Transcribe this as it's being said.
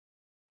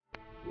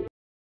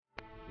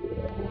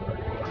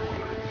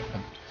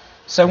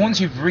So once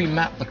you've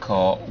remapped the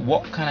car,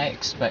 what can I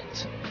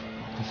expect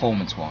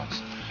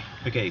performance-wise?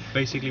 Okay,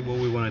 basically what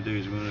we want to do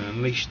is we want to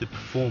unleash the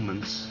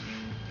performance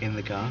in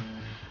the car,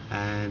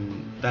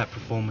 and that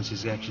performance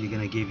is actually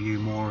going to give you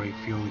more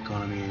fuel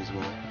economy as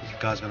well. The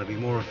car's going to be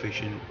more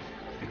efficient,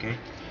 okay?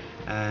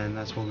 And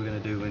that's what we're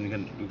going to do. We're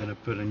going to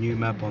put a new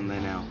map on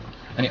there now.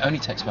 And it only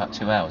takes about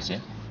 2 hours,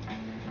 yeah?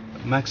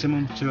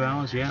 Maximum 2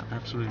 hours, yeah,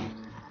 absolutely.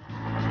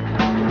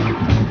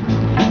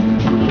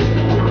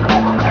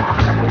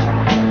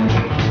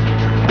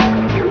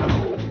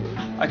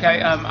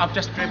 Okay, I've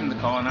just driven the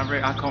car and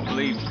I can't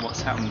believe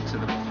what's happened to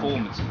the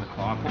performance of the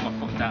car. I put my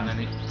foot down and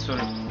it sort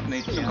of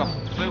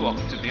flew off,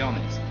 to be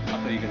honest. I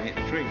thought you were going to hit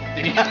the tree.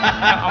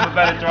 I'm a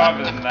better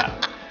driver than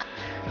that.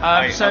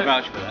 I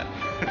vouch for that.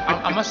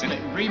 I must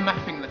admit,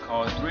 remapping the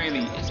car is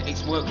really,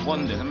 it's worked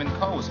wonders. I mean, the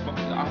car was,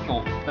 I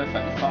thought,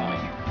 perfectly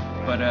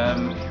fine, but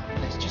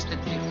there's just a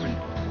different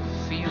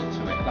feel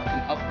to it, like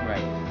an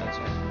upgrade. That's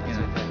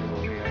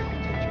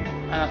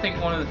and I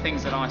think one of the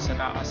things that I said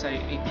out,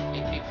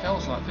 it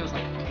feels like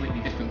a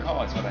completely different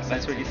car. Is what I said.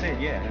 That's what you said,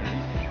 yeah.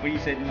 When you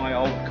said my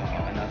old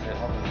car, and I said,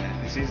 oh,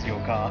 this is your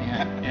car.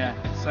 Yeah.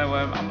 So,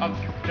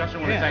 Josh, I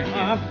want to thank you.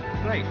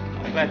 Great.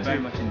 Thank you very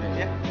much indeed.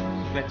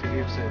 Yeah. Glad to be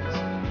of service.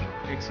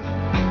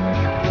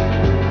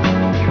 Excellent.